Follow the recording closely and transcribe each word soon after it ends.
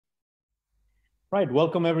Right,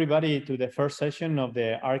 welcome everybody to the first session of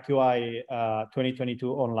the RQI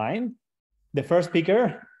 2022 online. The first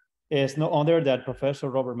speaker is no other than Professor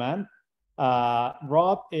Robert Mann.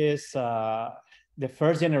 Rob is the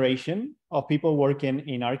first generation of people working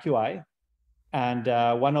in RQI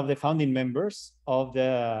and one of the founding members of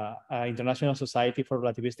the International Society for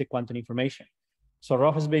Relativistic Quantum Information. So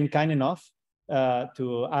Rob has been kind enough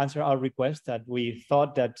to answer our request that we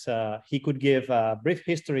thought that he could give a brief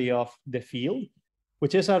history of the field,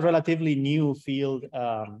 which is a relatively new field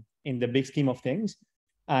in the big scheme of things.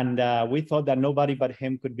 And we thought that nobody but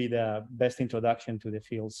him could be the best introduction to the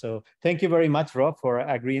field. So thank you very much, Rob, for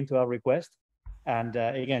agreeing to our request. And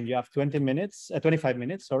again, you have 25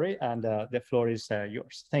 minutes, sorry, and the floor is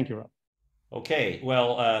yours. Thank you, Rob. Okay,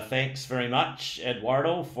 well, thanks very much,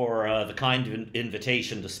 Eduardo, for the kind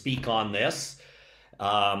invitation to speak on this.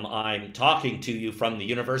 I'm talking to you from the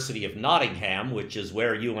University of Nottingham, which is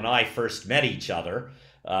where you and I first met each other.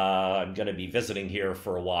 I'm going to be visiting here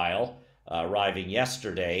for a while, arriving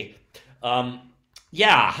yesterday.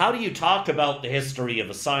 Yeah, how do you talk about the history of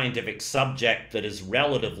a scientific subject that is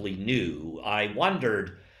relatively new? I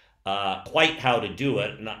wondered quite how to do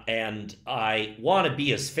it, and I want to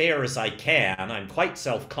be as fair as I can. I'm quite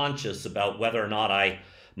self-conscious about whether or not I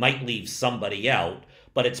might leave somebody out,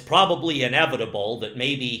 but it's probably inevitable that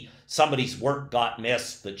maybe somebody's work got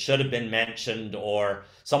missed that should have been mentioned, or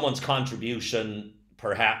someone's contribution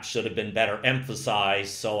perhaps should have been better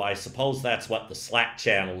emphasized. So I suppose that's what the Slack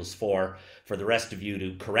channel is for the rest of you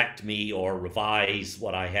to correct me or revise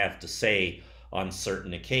what I have to say on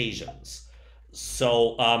certain occasions.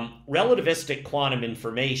 So relativistic quantum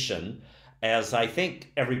information, as I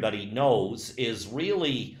think everybody knows, is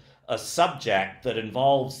really a subject that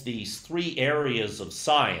involves these three areas of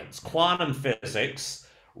science: quantum physics,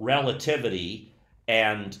 relativity,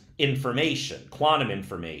 and information, quantum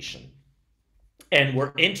information. And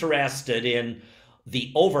we're interested in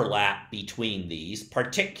the overlap between these,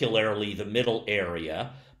 particularly the middle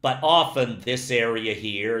area, but often this area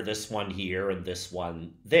here, this one here, and this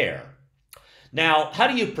one there. Now, how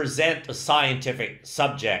do you present a scientific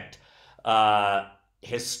subject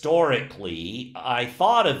historically? I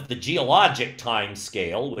thought of the geologic time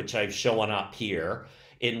scale, which I've shown up here,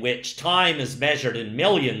 in which time is measured in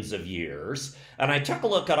millions of years. And I took a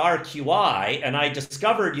look at RQI, and I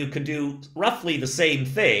discovered you could do roughly the same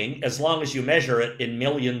thing as long as you measure it in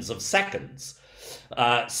millions of seconds.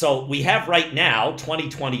 So we have right now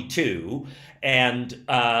 2022, and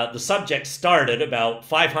the subject started about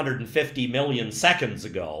 550 million seconds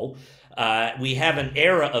ago. We have an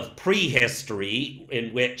era of prehistory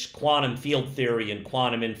in which quantum field theory and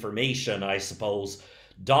quantum information, I suppose,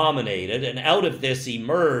 dominated, and out of this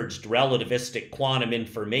emerged relativistic quantum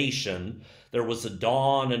information. There was a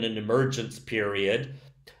dawn and an emergence period,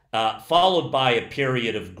 followed by a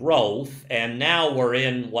period of growth, and now we're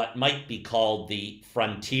in what might be called the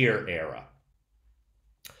frontier era.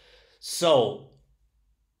 So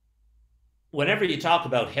whenever you talk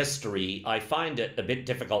about history, I find it a bit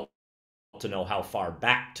difficult to know how far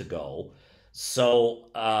back to go. So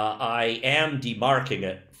I am demarking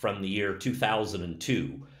it from the year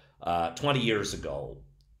 2002, 20 years ago.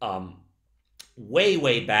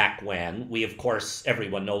 Way back when, we, of course,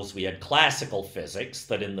 everyone knows we had classical physics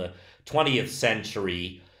that in the 20th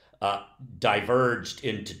century diverged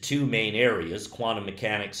into two main areas: quantum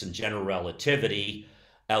mechanics and general relativity,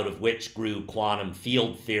 out of which grew quantum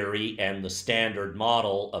field theory and the standard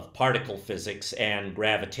model of particle physics and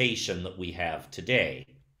gravitation that we have today.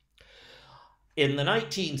 In the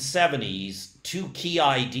 1970s, two key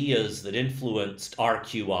ideas that influenced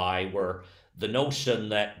RQI were the notion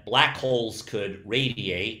that black holes could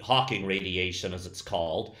radiate, Hawking radiation as it's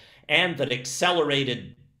called, and that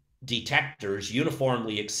accelerated detectors,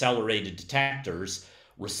 uniformly accelerated detectors,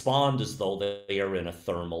 respond as though they are in a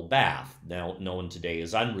thermal bath, now known today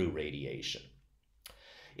as Unruh radiation.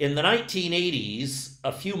 In the 1980s,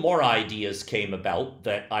 a few more ideas came about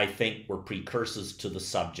that I think were precursors to the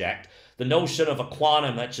subject. The notion of a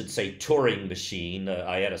quantum, that should say Turing machine.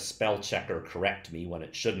 I had a spell checker correct me when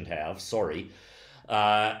it shouldn't have, sorry.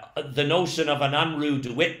 The notion of an Unruh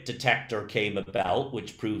DeWitt detector came about,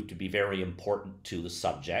 which proved to be very important to the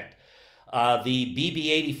subject. The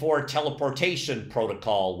BB-84 teleportation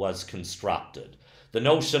protocol was constructed. The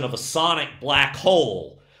notion of a sonic black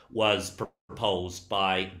hole was proposed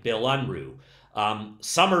by Bill Unruh.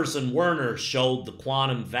 Summers and Werner showed the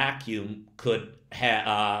quantum vacuum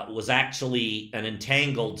was actually an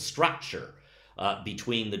entangled structure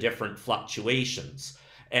between the different fluctuations.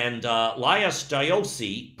 And Laius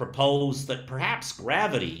Diossi proposed that perhaps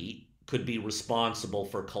gravity could be responsible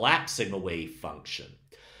for collapsing a wave function.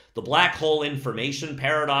 The black hole information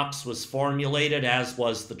paradox was formulated, as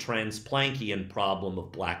was the Transplanckian problem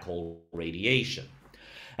of black hole radiation.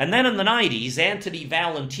 And then in the 90s, Anthony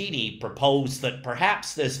Valentini proposed that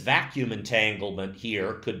perhaps this vacuum entanglement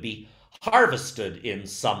here could be harvested in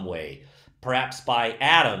some way, perhaps by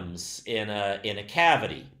atoms in a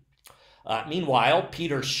cavity. Meanwhile,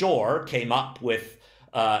 Peter Shor came up with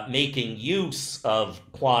making use of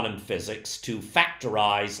quantum physics to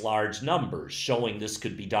factorize large numbers, showing this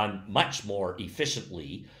could be done much more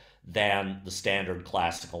efficiently than the standard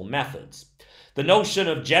classical methods. The notion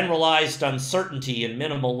of generalized uncertainty in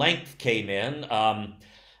minimal length came in,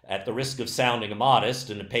 at the risk of sounding immodest,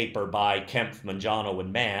 in a paper by Kempf, Mangiano,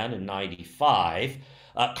 and Mann in 95.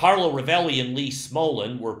 Carlo Rovelli and Lee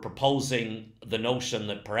Smolin were proposing the notion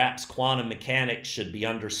that perhaps quantum mechanics should be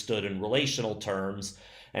understood in relational terms,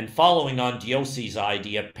 and following on Diosi's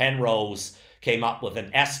idea, Penrose came up with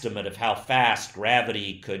an estimate of how fast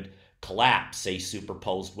gravity could collapse a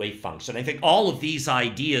superposed wave function. I think all of these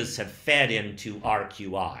ideas have fed into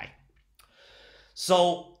RQI.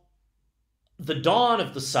 So the dawn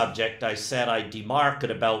of the subject, I said I'd demark at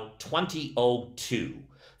about 2002,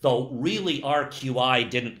 though really RQI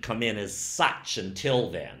didn't come in as such until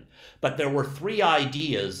then. But there were three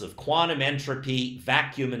ideas of quantum entropy,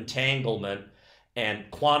 vacuum entanglement, and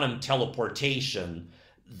quantum teleportation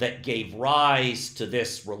that gave rise to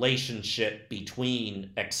this relationship between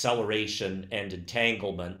acceleration and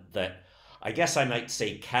entanglement that I guess I might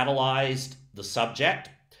say catalyzed the subject.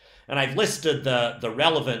 And I've listed the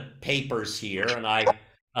relevant papers here, and I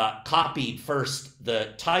copied first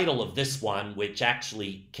the title of this one, which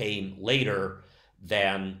actually came later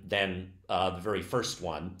than the very first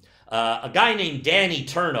one. A guy named Danny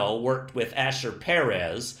Turno worked with Asher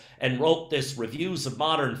Perez and wrote this Reviews of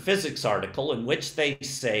Modern Physics article in which they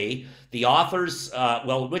say the authors,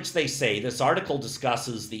 in which they say this article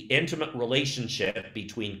discusses the intimate relationship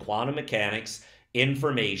between quantum mechanics,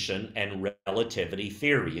 information, and relativity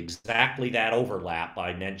theory, exactly that overlap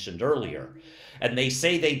I mentioned earlier. And they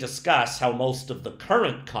say they discuss how most of the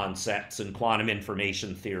current concepts in quantum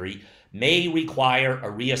information theory may require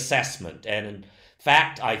a reassessment. And in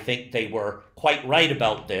fact, I think they were quite right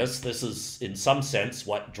about this. This is, in some sense,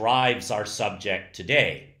 what drives our subject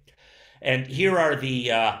today. And here are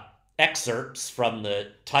the excerpts from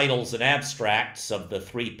the titles and abstracts of the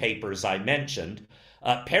three papers I mentioned.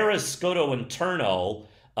 Perez, Scotto, and Turno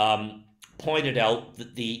pointed out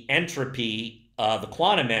that the entropy, the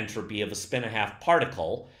quantum entropy of a spin-and-a-half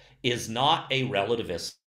particle is not a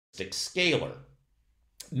relativistic scalar.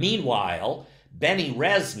 Meanwhile, Benny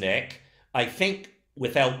Resnick, I think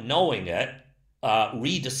without knowing it,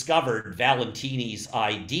 rediscovered Valentini's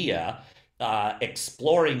idea,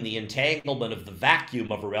 exploring the entanglement of the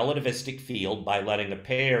vacuum of a relativistic field by letting a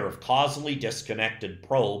pair of causally disconnected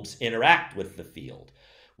probes interact with the field.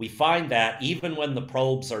 We find that even when the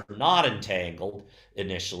probes are not entangled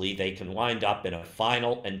initially, they can wind up in a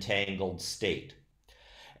final entangled state.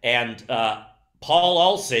 And Paul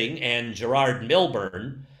Alsing and Gerard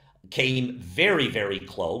Milburn came very, very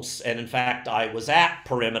close. And in fact, I was at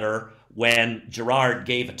Perimeter when Gerard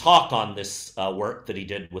gave a talk on this work that he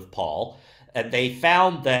did with Paul. And they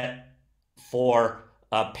found that for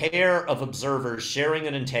a pair of observers sharing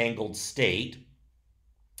an entangled state,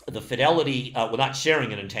 the fidelity, well, not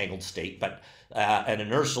sharing an entangled state, but an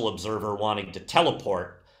inertial observer wanting to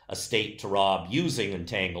teleport a state to Rob using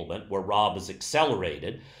entanglement, where Rob is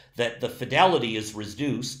accelerated, that the fidelity is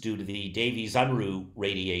reduced due to the Davies-Unruh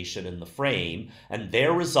radiation in the frame, and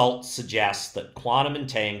their results suggest that quantum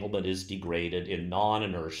entanglement is degraded in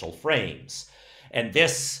non-inertial frames. And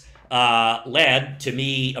this led to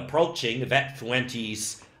me approaching Yvette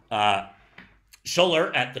Fuentes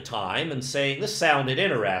Schuller at the time and saying, this sounded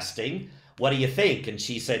interesting. What do you think? And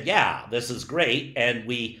she said, yeah, this is great. And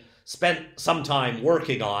we spent some time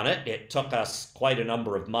working on it. It took us quite a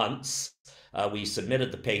number of months. We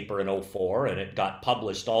submitted the paper in 2004 and it got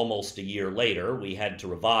published almost a year later. We had to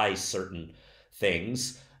revise certain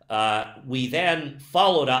things. We then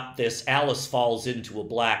followed up this Alice falls into a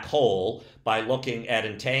black hole by looking at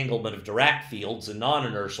entanglement of Dirac fields in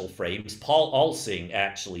non-inertial frames. Paul Alsing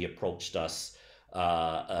actually approached us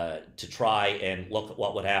to try and look at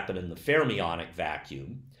what would happen in the fermionic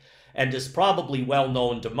vacuum. And is probably well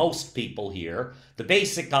known to most people here, the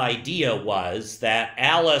basic idea was that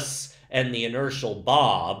Alice and the inertial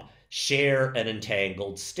Bob share an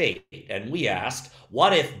entangled state. And we asked,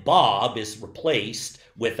 what if Bob is replaced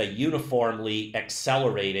with a uniformly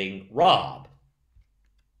accelerating Rob?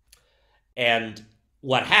 And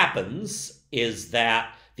what happens is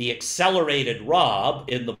that the accelerated Rob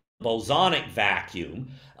in the bosonic vacuum,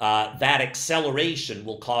 that acceleration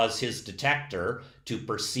will cause his detector to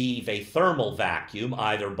perceive a thermal vacuum,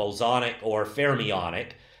 either bosonic or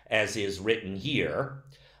fermionic, as is written here.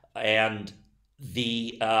 And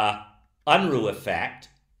the Unruh effect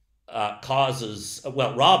causes,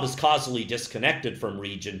 well, Rob is causally disconnected from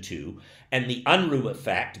region 2, and the Unruh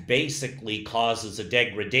effect basically causes a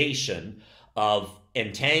degradation of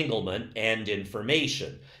entanglement and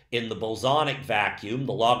information. In the bosonic vacuum,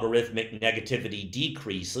 the logarithmic negativity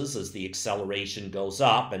decreases as the acceleration goes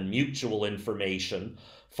up, and mutual information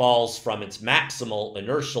falls from its maximal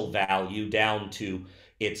inertial value down to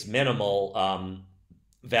its minimal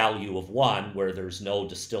value of 1, where there's no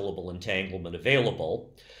distillable entanglement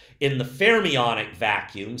available. In the fermionic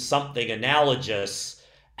vacuum, something analogous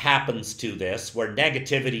happens to this, where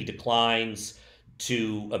negativity declines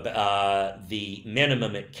to the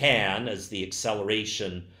minimum it can as the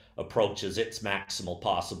acceleration approaches its maximal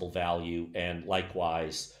possible value, and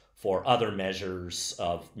likewise for other measures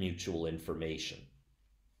of mutual information.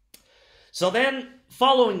 So then,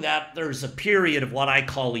 following that, there's a period of what I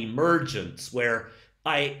call emergence, where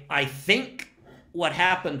I think what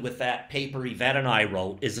happened with that paper Yvette and I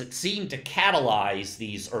wrote is it seemed to catalyze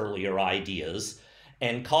these earlier ideas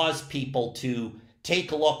and cause people to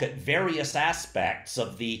take a look at various aspects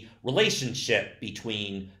of the relationship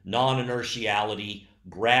between non-inertiality,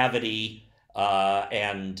 gravity,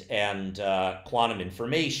 and quantum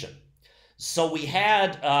information. So we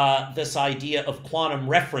had this idea of quantum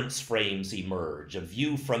reference frames emerge, a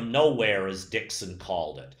view from nowhere, as Dixon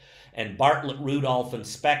called it. And Bartlett, Rudolph, and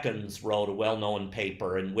Speckens wrote a well-known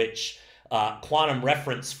paper in which quantum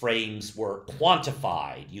reference frames were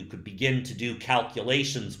quantified. You could begin to do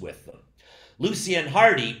calculations with them. Lucien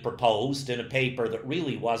Hardy proposed in a paper that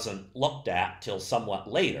really wasn't looked at till somewhat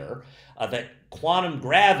later that quantum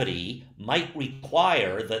gravity might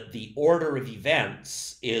require that the order of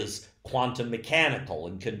events is quantum mechanical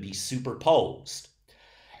and can be superposed.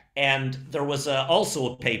 And there was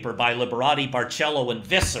also a paper by Liberati, Barcello, and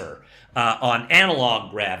Visser on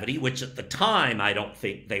analog gravity, which at the time I don't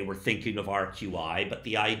think they were thinking of RQI, but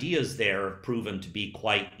the ideas there have proven to be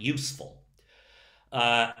quite useful.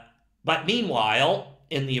 But meanwhile,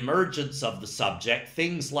 in the emergence of the subject,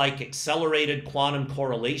 things like accelerated quantum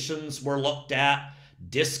correlations were looked at,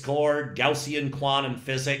 discord, Gaussian quantum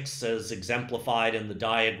physics, as exemplified in the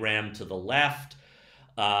diagram to the left.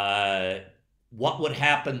 What would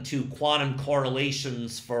happen to quantum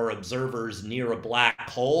correlations for observers near a black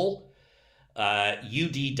hole?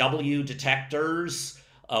 UDW detectors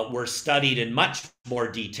were studied in much more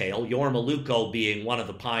detail, Jorma Luco being one of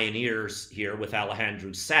the pioneers here with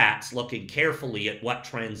Alejandro Satz, looking carefully at what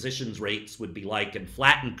transitions rates would be like in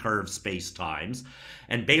flattened curve spacetimes.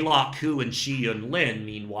 And Beilok Hu and Shi-Yun Lin,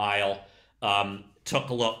 meanwhile, took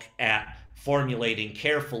a look at formulating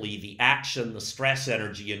carefully the action, the stress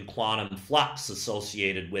energy, and quantum flux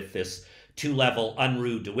associated with this two-level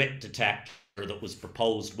Unruh DeWitt detector that was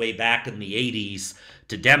proposed way back in the 80s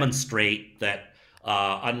to demonstrate that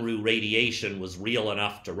Unruh radiation was real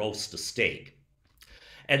enough to roast a steak.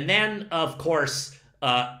 And then, of course,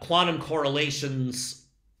 quantum correlations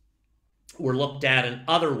were looked at in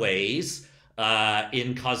other ways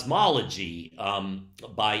in cosmology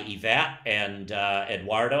by Yvette and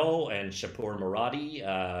Eduardo and Shapur Muradi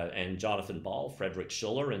and Jonathan Ball, Frederick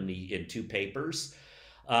Schuller in 2 papers.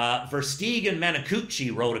 Versteeg and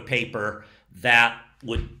Menikuchi wrote a paper that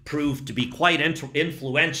would prove to be quite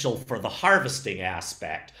influential for the harvesting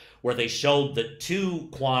aspect, where they showed that 2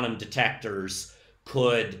 quantum detectors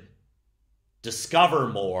could discover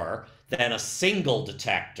more than a single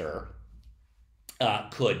detector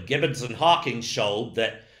could. Gibbons and Hawking showed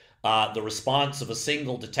that the response of a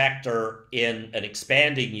single detector in an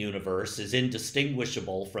expanding universe is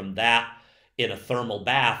indistinguishable from that in a thermal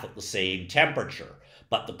bath at the same temperature,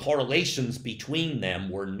 but the correlations between them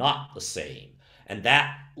were not the same. And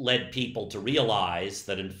that led people to realize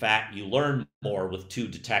that, in fact, you learn more with 2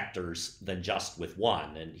 detectors than just with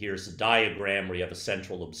 1. And here's a diagram where you have a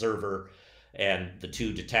central observer, and the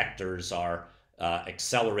 2 detectors are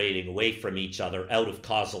accelerating away from each other out of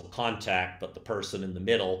causal contact, but the person in the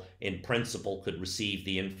middle, in principle, could receive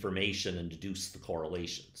the information and deduce the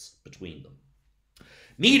correlations between them.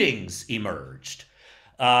 Meetings emerged.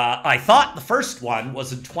 I thought the first one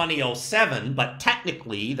was in 2007, but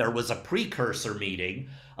technically there was a precursor meeting,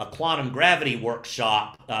 a quantum gravity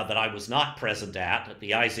workshop that I was not present at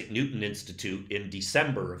the Isaac Newton Institute in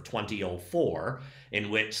December of 2004,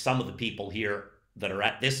 in which some of the people here that are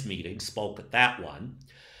at this meeting spoke at that one.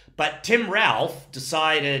 But Tim Ralph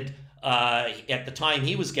decided at the time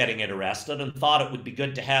he was getting interested and thought it would be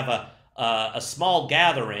good to have a small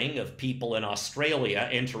gathering of people in Australia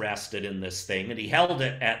interested in this thing, and he held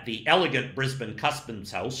it at the elegant Brisbane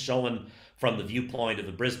Customs House, shown from the viewpoint of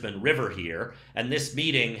the Brisbane River here, and this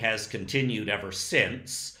meeting has continued ever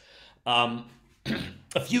since. A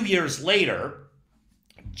few years later,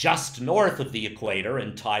 just north of the equator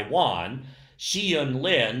in Taiwan, Shi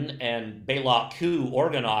Yun-lin and Beilock Hu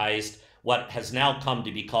organized what has now come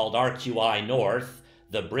to be called RQI North,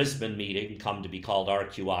 the Brisbane meeting come to be called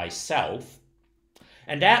RQI South.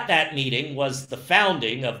 And at that meeting was the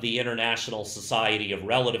founding of the International Society of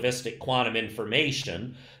Relativistic Quantum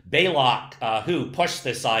Information. Beilock Hu pushed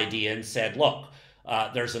this idea and said, look,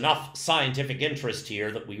 there's enough scientific interest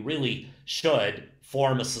here that we really should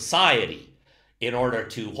form a society in order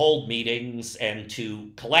to hold meetings and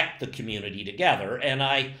to collect the community together.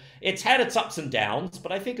 And it's had its ups and downs,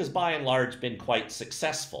 but I think has by and large been quite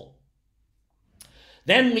successful.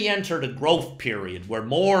 Then we entered a growth period where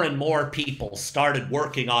more and more people started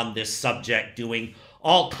working on this subject, doing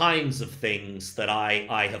all kinds of things that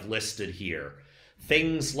I have listed here.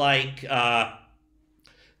 Things like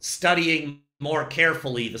studying more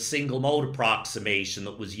carefully the single mode approximation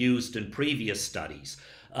that was used in previous studies.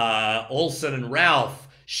 Olson and Ralph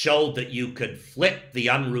showed that you could flip the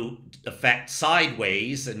unroot effect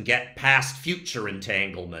sideways and get past-future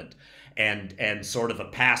entanglement and sort of a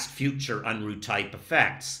past-future unroot type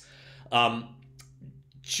effects.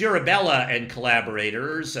 Chirabella and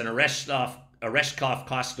collaborators and Oreshkov,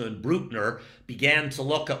 Kostner, and Bruckner began to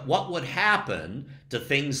look at what would happen to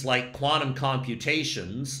things like quantum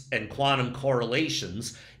computations and quantum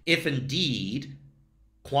correlations if indeed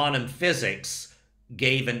quantum physics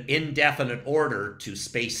gave an indefinite order to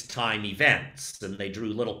space-time events. And they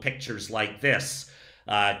drew little pictures like this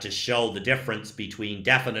to show the difference between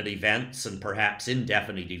definite events and perhaps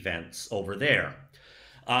indefinite events over there.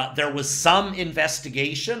 There was some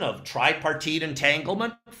investigation of tripartite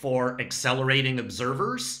entanglement for accelerating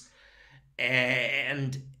observers.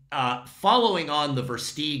 And following on the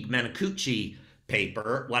Versteeg-Menikuchi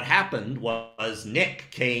paper, what happened was Nick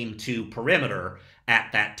came to Perimeter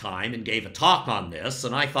at that time and gave a talk on this,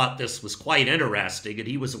 and I thought this was quite interesting, and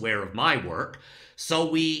he was aware of my work. So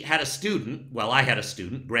we had a student, well, I had a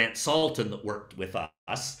student, Grant Salton, that worked with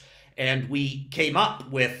us, and we came up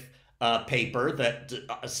with a paper that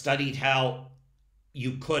studied how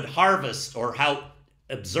you could harvest, or how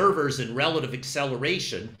observers in relative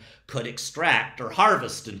acceleration could extract or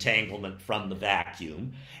harvest entanglement from the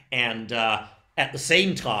vacuum. And at the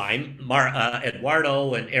same time,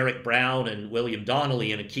 Eduardo and Eric Brown and William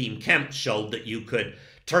Donnelly and Akeem Kemp showed that you could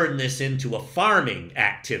turn this into a farming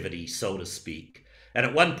activity, so to speak. And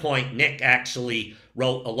at one point, Nick actually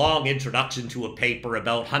wrote a long introduction to a paper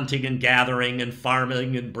about hunting and gathering and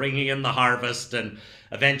farming and bringing in the harvest. And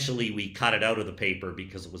eventually we cut it out of the paper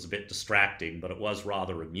because it was a bit distracting, but it was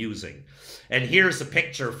rather amusing. And here's a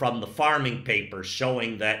picture from the farming paper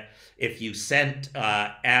showing that if you sent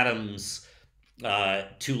atoms,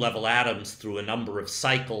 two-level atoms through a number of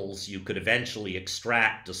cycles, you could eventually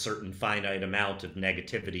extract a certain finite amount of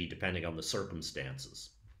negativity depending on the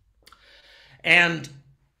circumstances. And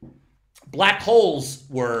black holes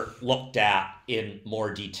were looked at in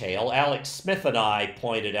more detail. Alex Smith and I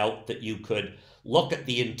pointed out that you could look at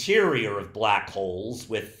the interior of black holes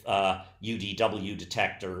with UDW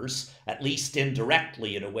detectors, at least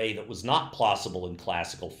indirectly in a way that was not possible in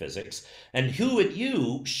classical physics. And Hu and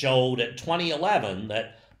Yu showed at 2011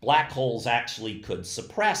 that black holes actually could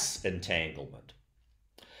suppress entanglement.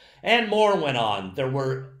 And more went on. There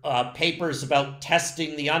were papers about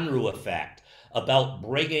testing the Unruh effect, about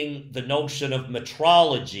bringing the notion of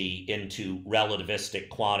metrology into relativistic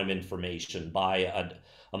quantum information by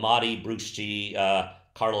Amati, Bruschi,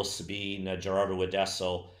 Carlos Sabine, Gerardo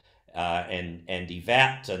Edesso, and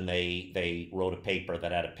Yvette, and they wrote a paper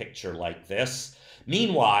that had a picture like this.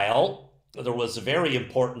 Meanwhile, there was a very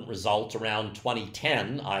important result around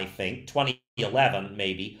 2010, I think, 2011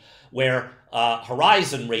 maybe, where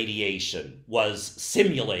horizon radiation was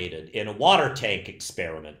simulated in a water tank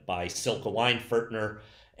experiment by Silke Weinfurtner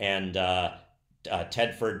and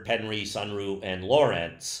Tedford, Penrose, Unruh, and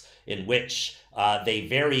Lawrence, in which they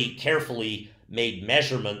very carefully made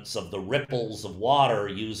measurements of the ripples of water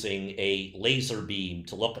using a laser beam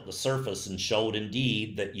to look at the surface, and showed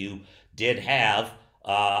indeed that you did have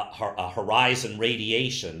horizon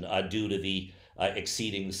radiation due to the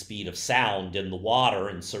exceeding the speed of sound in the water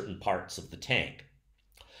in certain parts of the tank.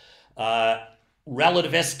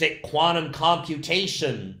 Relativistic quantum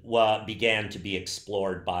computation began to be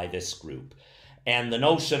explored by this group. And the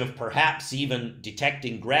notion of perhaps even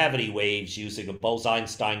detecting gravity waves using a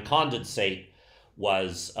Bose-Einstein condensate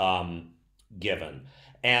was given.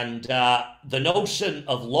 And the notion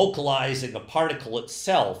of localizing a particle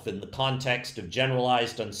itself in the context of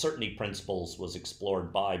generalized uncertainty principles was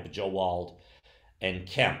explored by Bajowald and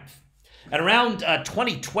Kempf. And around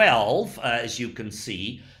 2012, as you can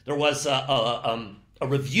see, there was a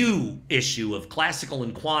review issue of Classical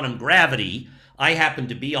and Quantum Gravity. I happened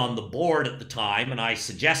to be on the board at the time, and I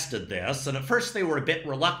suggested this. And at first they were a bit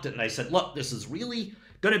reluctant, and I said, look, this is really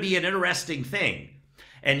going to be an interesting thing.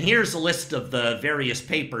 And here's a list of the various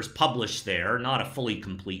papers published there, not a fully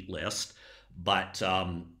complete list, but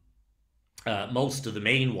most of the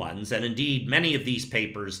main ones. And indeed, many of these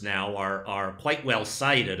papers now are quite well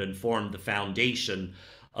cited and form the foundation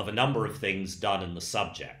of a number of things done in the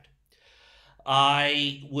subject.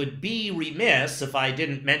 I would be remiss if I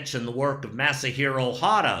didn't mention the work of Masahiro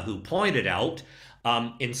Hara, who pointed out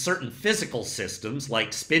in certain physical systems,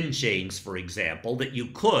 like spin chains, for example, that you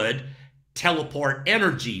could teleport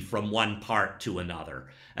energy from one part to another.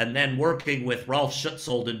 And then working with Rolf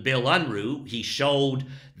Schutzold and Bill Unruh, he showed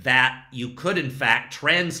that you could in fact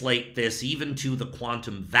translate this even to the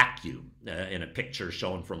quantum vacuum in a picture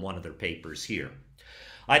shown from one of their papers here.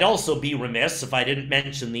 I'd also be remiss if I didn't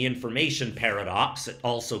mention the information paradox. It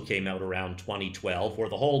also came out around 2012, where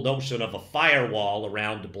the whole notion of a firewall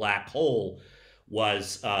around a black hole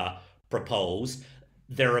was proposed.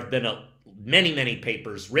 There have been many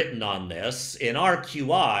papers written on this. In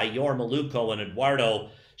RQI, Maluco and Eduardo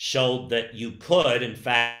showed that you could, in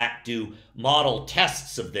fact, do model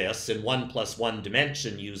tests of this in 1+1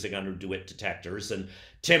 dimension using under-DeWitt detectors. And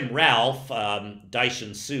Tim Ralph,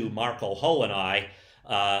 Daishin Su, Marco Ho, and I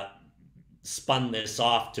spun this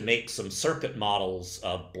off to make some circuit models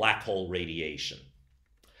of black hole radiation.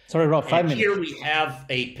 Sorry, Rob, 5 minutes. Here we have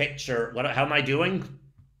a picture. How am I doing?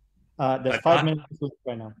 There's 5 minutes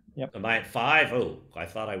right now. Yep. Am I at 5? Oh, I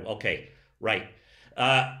thought you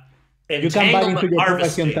can buy into your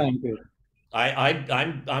question time too.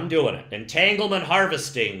 I'm doing it. Entanglement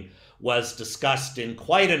harvesting was discussed in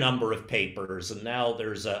quite a number of papers, and now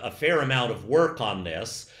there's a fair amount of work on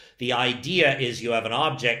this. The idea is you have an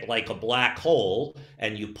object like a black hole,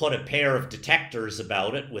 and you put a pair of detectors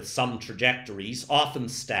about it with some trajectories, often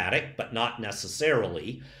static, but not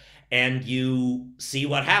necessarily, and you see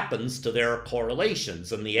what happens to their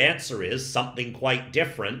correlations. And the answer is something quite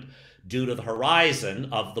different due to the horizon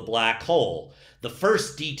of the black hole. The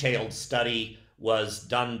first detailed study was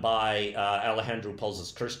done by Alejandro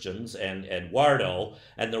Pozas Christians and Eduardo,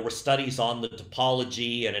 and there were studies on the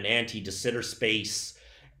topology and an anti-de Sitter space,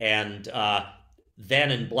 and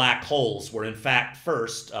then in black holes, where in fact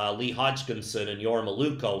first Lee Hodgkinson and Yor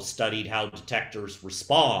Maluco studied how detectors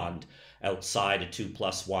respond outside a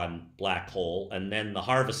 2+1 black hole, and then the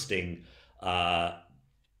harvesting was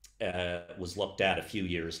looked at a few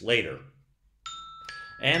years later.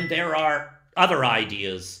 And there are other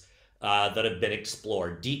ideas that have been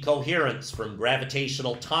explored. Decoherence from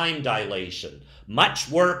gravitational time dilation. Much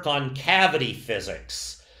work on cavity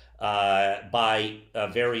physics by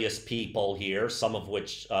various people here, some of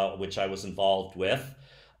which I was involved with.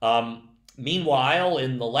 Meanwhile,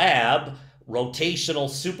 in the lab, rotational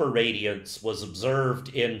superradiance was observed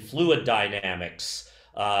in fluid dynamics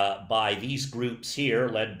by these groups here,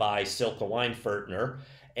 led by Silke Weinfurtner.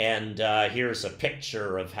 And here's a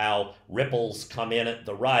picture of how ripples come in at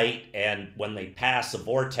the right, and when they pass a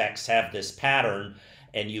vortex have this pattern,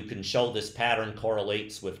 and you can show this pattern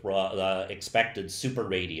correlates with expected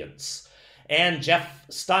superradiance. And Jeff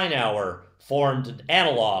Steinauer formed an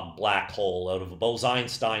analog black hole out of a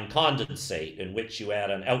Bose-Einstein condensate, in which you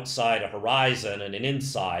had an outside a horizon and an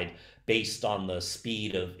inside based on the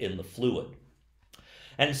speed in the fluid.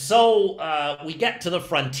 And so we get to the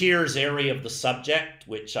frontiers area of the subject,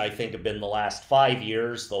 which I think have been the last 5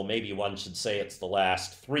 years, though maybe one should say it's the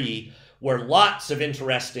last 3, where lots of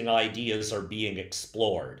interesting ideas are being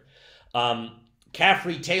explored.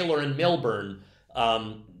 Caffrey, Taylor, and Milburn,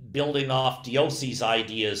 building off Diosi's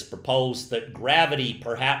ideas, proposed that gravity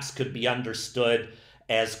perhaps could be understood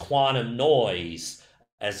as quantum noise,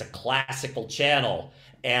 as a classical channel.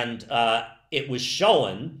 And it was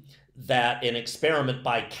shown that an experiment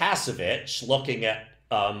by Kasevich looking at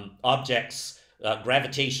objects,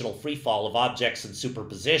 gravitational freefall of objects in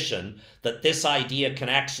superposition, that this idea can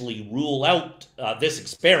actually rule out, this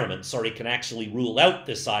experiment can actually rule out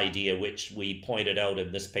this idea, which we pointed out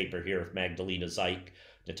in this paper here with Magdalena Zeik,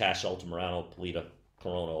 Natasha Altamirano, Polita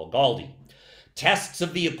Corona-Ugaldi. Tests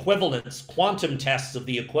of the equivalence, quantum tests of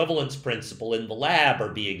the equivalence principle in the lab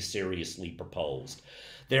are being seriously proposed.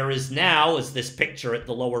 There is now, as this picture at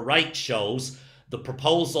the lower right shows, the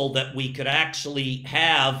proposal that we could actually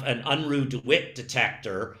have an Unruh DeWitt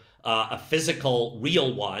detector a physical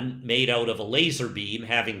real one made out of a laser beam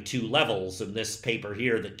having two levels in this paper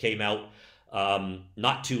here that came out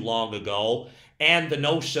not too long ago, and the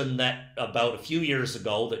notion that about a few years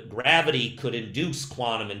ago that gravity could induce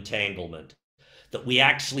quantum entanglement, that we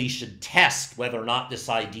actually should test whether or not this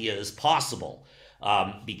idea is possible,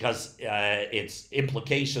 because its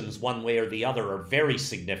implications one way or the other are very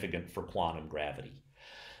significant for quantum gravity.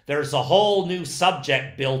 There's a whole new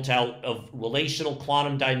subject built out of relational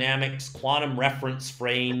quantum dynamics, quantum reference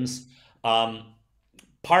frames,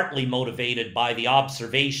 partly motivated by the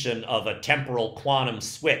observation of a temporal quantum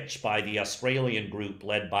switch by the Australian group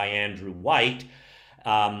led by Andrew White.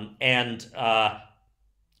 And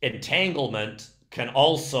entanglement can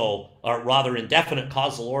also, or rather indefinite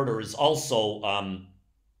causal order is also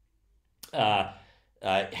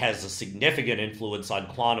has a significant influence on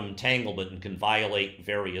quantum entanglement and can violate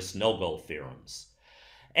various no-go theorems.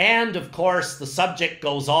 And of course, the subject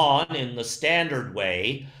goes on in the standard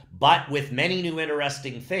way, but with many new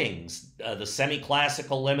interesting things. The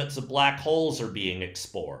semi-classical limits of black holes are being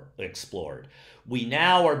explored. We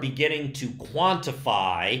now are beginning to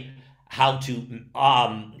quantify how to,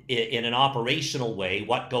 in an operational way,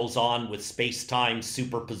 what goes on with space-time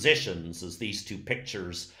superpositions, as these two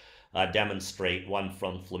pictures demonstrate, one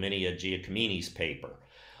from Flaminia Giacomini's paper.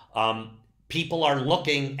 People are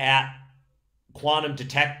looking at quantum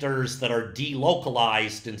detectors that are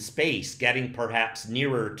delocalized in space, getting perhaps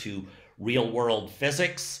nearer to real-world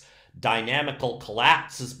physics. Dynamical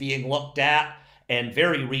collapse is being looked at, and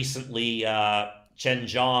very recently, Chen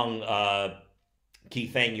Zhang,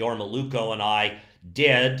 Keitheng Yormaluko, and I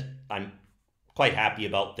did, I'm quite happy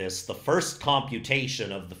about this, the first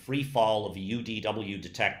computation of the free fall of a UDW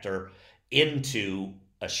detector into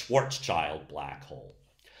a Schwarzschild black hole.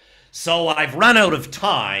 So I've run out of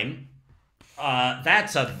time.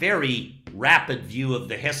 That's a very rapid view of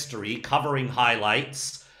the history, covering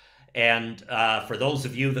highlights. And for those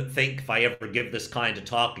of you that think if I ever give this kind of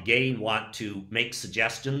talk again, want to make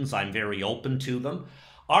suggestions, I'm very open to them.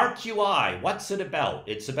 RQI, what's it about?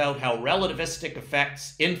 It's about how relativistic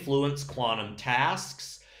effects influence quantum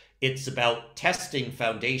tasks. It's about testing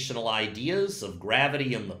foundational ideas of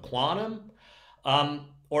gravity and the quantum.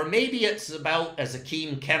 Or maybe it's about, as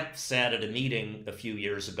Akeem Kempf said at a meeting a few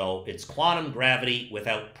years ago, it's quantum gravity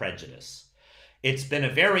without prejudice. It's been a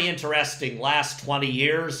very interesting last 20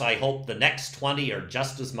 years. I hope the next 20 are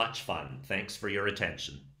just as much fun. Thanks for your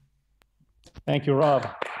attention. Thank you, Rob.